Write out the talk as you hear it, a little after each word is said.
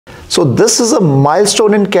So this is a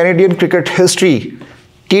milestone in Canadian cricket history.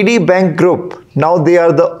 TD Bank Group, now they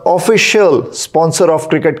are the official sponsor of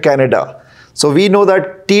Cricket Canada. So we know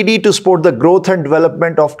that TD to support the growth and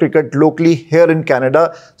development of cricket locally here in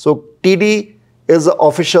Canada. So TD is the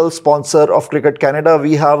official sponsor of Cricket Canada.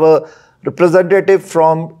 We have a representative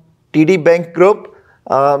from TD Bank Group,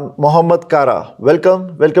 Mohammed Kara.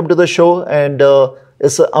 Welcome to the show, and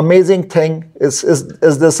it's an amazing thing. Is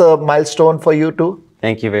this a milestone for you too?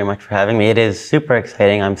 Thank you very much for having me. It is super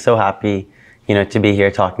exciting. I'm so happy, to be here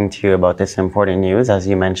talking to you about this important news. As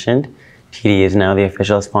you mentioned, TD is now the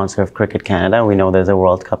official sponsor of Cricket Canada. We know there's a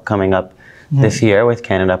World Cup coming up this year with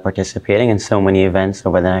Canada participating in so many events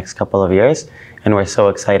over the next couple of years. And we're so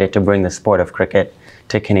excited to bring the sport of cricket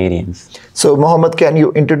to Canadians. So Mohammed, can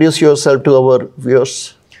you introduce yourself to our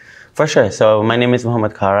viewers? For sure. So my name is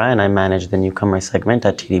Mohammed Kara and I manage the newcomer segment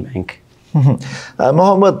at TD Bank.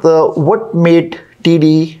 Mohammed, what made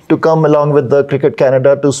TD to come along with the Cricket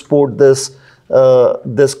Canada to support this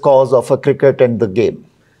cause of a cricket and the game?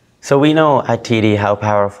 So we know at TD how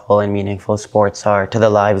powerful and meaningful sports are to the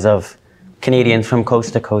lives of Canadians from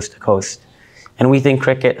coast to coast to coast. And we think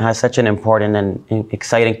cricket has such an important and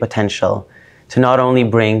exciting potential to not only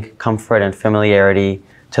bring comfort and familiarity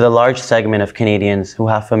to the large segment of Canadians who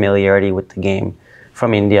have familiarity with the game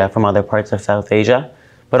from India, from other parts of South Asia,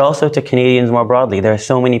 but also to Canadians more broadly. There are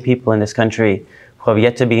so many people in this country who have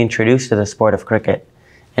yet to be introduced to the sport of cricket,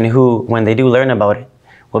 and who, when they do learn about it,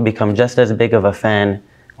 will become just as big of a fan,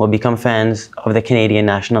 will become fans of the Canadian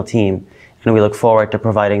national team, and we look forward to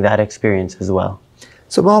providing that experience as well.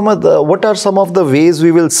 So Mohammed, what are some of the ways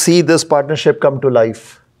we will see this partnership come to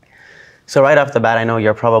life? So right off the bat, I know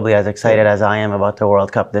you're probably as excited as I am about the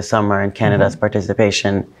World Cup this summer and Canada's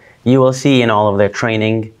participation. You will see in all of their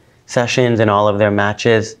training sessions and all of their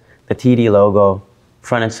matches, the TD logo,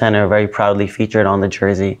 front and center, very proudly featured on the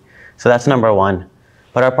jersey. So that's number one.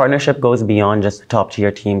 But our partnership goes beyond just the top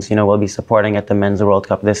tier teams. We'll be supporting at the Men's World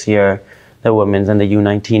Cup this year, the Women's and the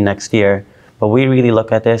U19 next year. But we really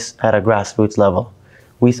look at this at a grassroots level.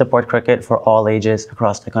 We support cricket for all ages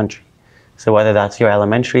across the country. So whether that's your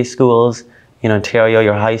elementary schools, in Ontario,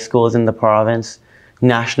 your high schools in the province,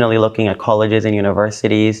 nationally looking at colleges and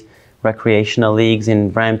universities, recreational leagues in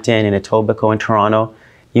Brampton, in Etobicoke, in Toronto,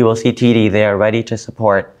 you will see TD there ready to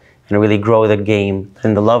support and really grow the game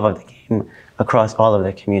and the love of the game across all of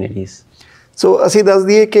the communities. So ਅਸੀਂ ਦੱਸ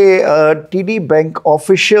ਦਈਏ ਕਿ TD Bank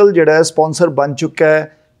official ਜਿਹੜਾ sponsor ਬਣ ਚੁੱਕਾ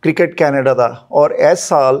ਹੈ Cricket Canada ਦਾ, ਔਰ ਇਸ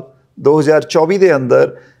ਸਾਲ 2024 ਦੇ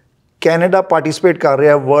ਅੰਦਰ ਕੈਨੇਡਾ ਪਾਰਟਿਸਿਪੇਟ ਕਰ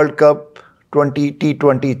ਰਿਹਾ World Cup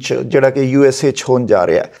 2020 ਚ ਜਿਹੜਾ ਕਿ USA ਚ ਹੋਣ ਜਾ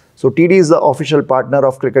ਰਿਹਾ ਹੈ. So TD is the official partner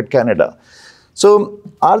of Cricket Canada. So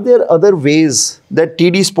are there other ways that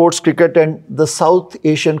TD supports cricket and the South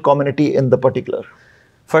Asian community in the particular?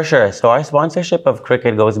 For sure. So our sponsorship of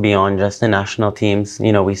cricket goes beyond just the national teams.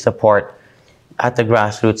 We support at the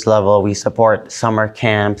grassroots level. We support summer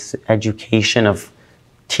camps, education of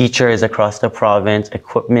teachers across the province,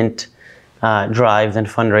 equipment drives and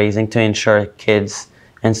fundraising to ensure kids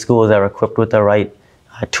and schools are equipped with the right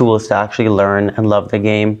tools to actually learn and love the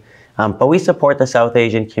game. But we support the South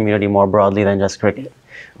Asian community more broadly than just cricket.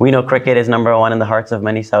 We know cricket is number one in the hearts of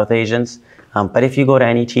many South Asians. But if you go to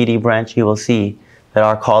any TD branch, you will see that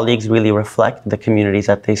our colleagues really reflect the communities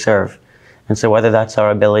that they serve. And so whether that's our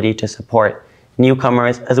ability to support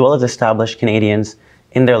newcomers as well as established Canadians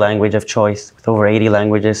in their language of choice, with over 80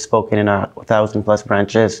 languages spoken in our 1,000+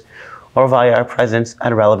 branches, or via our presence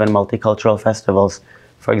at relevant multicultural festivals.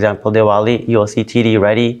 For example, Diwali, you will see TD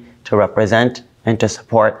ready to represent and to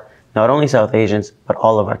support not only South Asians, but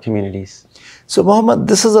all of our communities. So Mohammed,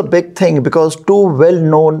 this is a big thing because two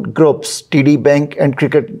well-known groups, TD Bank and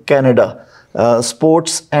Cricket Canada,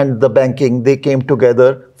 sports and the banking, they came together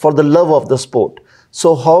for the love of the sport.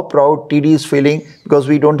 So how proud TD is feeling, because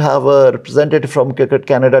we don't have a representative from Cricket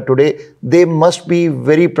Canada today. They must be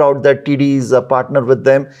very proud that TD is a partner with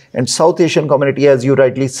them. And South Asian community, as you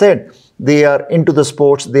rightly said, they are into the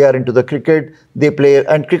sports, they are into the cricket, they play.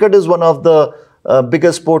 And cricket is one of the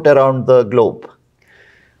biggest sport around the globe.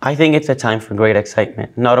 I think it's a time for great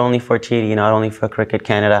excitement, not only for TD, not only for Cricket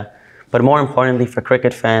Canada, but more importantly for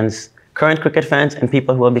cricket fans, current cricket fans and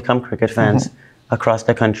people who will become cricket fans across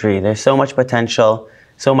the country. There's so much potential,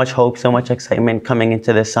 so much hope, so much excitement coming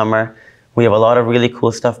into this summer. We have a lot of really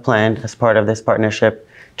cool stuff planned as part of this partnership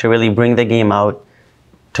to really bring the game out,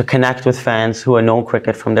 to connect with fans who know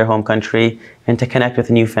cricket from their home country, and to connect with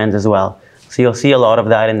new fans as well. So you'll see a lot of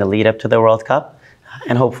that in the lead up to the World Cup,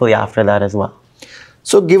 and hopefully after that as well.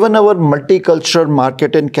 So given our multicultural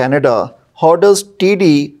market in Canada, how does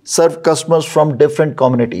TD serve customers from different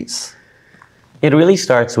communities? It really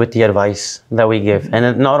starts with the advice that we give,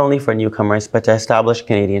 and not only for newcomers, but to established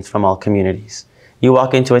Canadians from all communities. You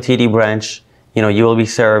walk into a TD branch, you will be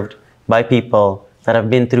served by people that have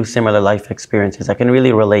been through similar life experiences that can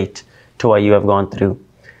really relate to what you have gone through.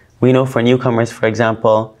 We know for newcomers, for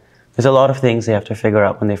example, there's a lot of things they have to figure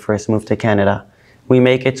out when they first move to Canada. We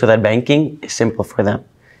make it so that banking is simple for them.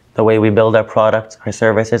 The way we build our products, our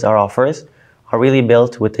services, our offers are really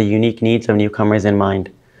built with the unique needs of newcomers in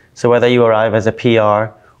mind. So whether you arrive as a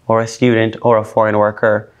PR or a student or a foreign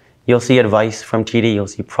worker, you'll see advice from TD, you'll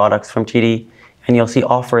see products from TD, and you'll see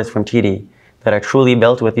offers from TD that are truly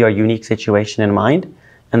built with your unique situation in mind,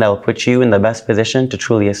 and that will put you in the best position to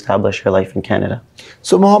truly establish your life in Canada.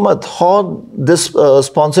 So Mohammed, how this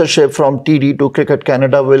sponsorship from TD to Cricket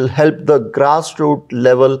Canada will help the grassroots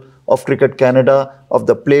level of Cricket Canada, of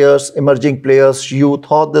the players, emerging players, youth,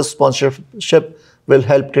 how this sponsorship will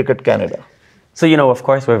help Cricket Canada? So, of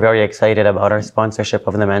course, we're very excited about our sponsorship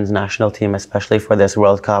of the men's national team, especially for this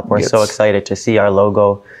World Cup. We're so excited to see our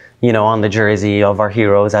logo, on the jersey of our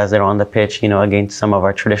heroes as they're on the pitch, against some of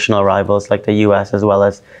our traditional rivals like the US, as well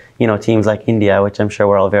as, teams like India, which I'm sure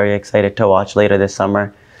we're all very excited to watch later this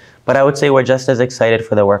summer. But I would say we're just as excited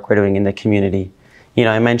for the work we're doing in the community.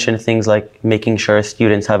 I mentioned things like making sure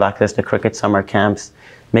students have access to cricket summer camps,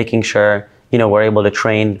 making sure, we're able to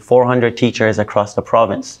train 400 teachers across the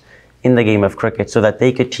province in the game of cricket so that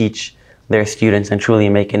they could teach their students and truly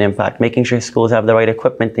make an impact, making sure schools have the right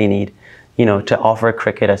equipment they need, to offer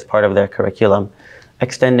cricket as part of their curriculum,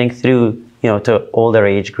 extending through, to older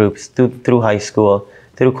age groups, through high school,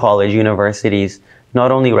 through college, universities, not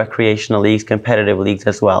only recreational leagues, competitive leagues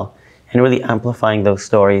as well, and really amplifying those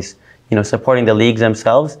stories, supporting the leagues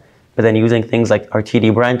themselves, but then using things like our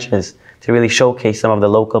TD branches to really showcase some of the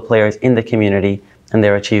local players in the community and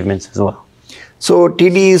their achievements as well. So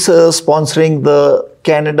TD is sponsoring the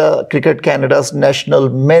Cricket Canada's national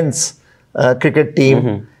men's cricket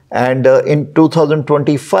team. And in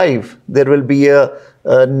 2025, there will be a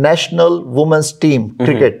national women's team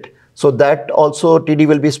cricket. So that also TD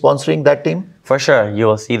will be sponsoring that team? For sure. You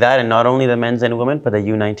will see that. And not only the men's and women, but the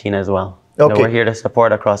U19 as well. Okay. We're here to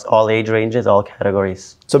support across all age ranges, all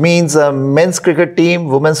categories. So means men's cricket team,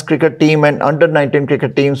 women's cricket team and under-19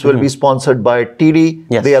 cricket teams will be sponsored by TD.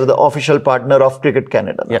 Yes. They are the official partner of Cricket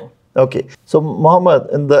Canada now. Yeah. Okay. So Mohammed,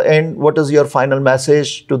 in the end, what is your final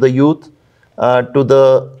message to the youth, to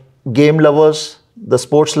the game lovers, the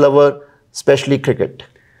sports lover, especially cricket?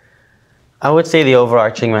 I would say the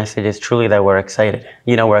overarching message is truly that we're excited.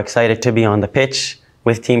 We're excited to be on the pitch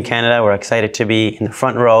with Team Canada. We're excited to be in the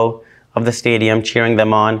front row of the stadium cheering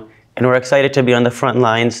them on. And we're excited to be on the front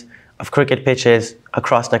lines of cricket pitches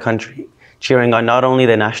across the country, cheering on not only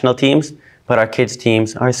the national teams, but our kids'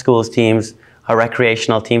 teams, our schools' teams, our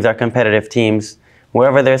recreational teams, our competitive teams.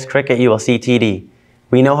 Wherever there's cricket, you will see TD.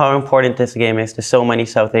 We know how important this game is to so many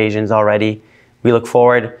South Asians already. We look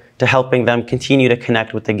forward to helping them continue to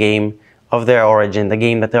connect with the game of their origin, the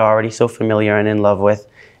game that they're already so familiar and in love with.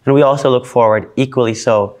 And we also look forward, equally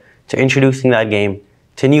so, to introducing that game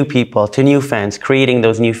to new people, to new fans, creating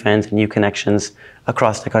those new fans and new connections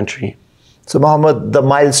across the country. So Mohammed, the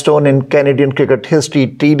milestone in Canadian cricket history,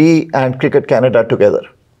 TD and Cricket Canada together.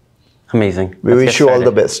 Amazing. We wish you all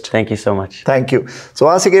the best. Thank you so much. Thank you. So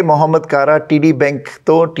asige Mohammed Kara, TD Bank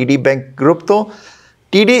to, TD Bank Group to.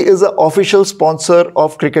 TD is the official sponsor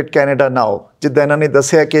of Cricket Canada now. ਜਿੱਦਾਂ ਇਹਨਾਂ ਨੇ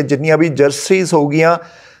ਦੱਸਿਆ ਕਿ ਜਿੰਨੀਆਂ ਵੀ ਜਰਸੀਜ਼ ਹੋ ਗਈਆਂ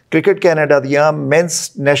cricket Canada ਦੀਆਂ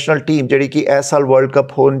men's national team ਜਿਹੜੀ ਕਿ ਇਸ ਸਾਲ ਵਰਲਡ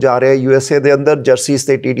ਕੱਪ ਹੋਣ ਜਾ ਰਿਹਾ USA ਦੇ ਅੰਦਰ ਜਰਸੀਜ਼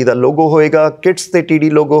ਤੇ TD ਦਾ ਲੋਗੋ ਹੋਏਗਾ, ਕਿਟਸ ਤੇ TD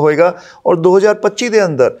ਲੋਗੋ ਹੋਏਗਾ ਔਰ 2025 ਦੇ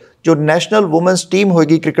ਅੰਦਰ ਜੋ ਨੈਸ਼ਨਲ ਵੂਮਨਸ ਟੀਮ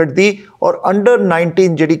ਹੋਏਗੀ ਕ੍ਰਿਕਟ ਦੀ ਔਰ ਅੰਡਰ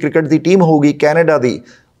 19 ਜਿਹੜੀ ਕ੍ਰਿਕਟ ਦੀ ਟੀਮ ਹੋਊਗੀ ਕੈਨੇਡਾ ਦੀ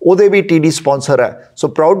ਉਹਦੇ ਵੀ TD ਸਪਾਂਸਰ ਹੈ. ਸੋ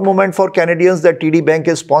proud moment for Canadians that TD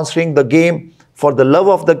Bank is sponsoring the game for the love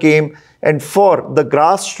of the game and for the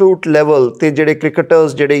grassroots level ਤੇ ਜਿਹੜੇ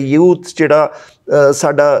cricketers ਜਿਹੜੇ youth ਜਿਹੜਾ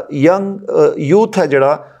ਸਾਡਾ ਯੰਗ ਯੂਥ ਹੈ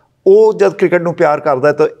ਜਿਹੜਾ ਉਹ ਜਦ ਕ੍ਰਿਕਟ ਨੂੰ ਪਿਆਰ ਕਰਦਾ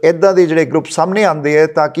ਹੈ ਤਾਂ ਇਦਾਂ ਦੇ ਜਿਹੜੇ ਗਰੁੱਪ ਸਾਹਮਣੇ ਆਉਂਦੇ ਹੈ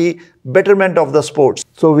ਤਾਂ ਕਿ betterment of the sports.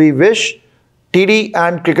 So we wish TD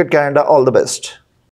and Cricket Canada all the best.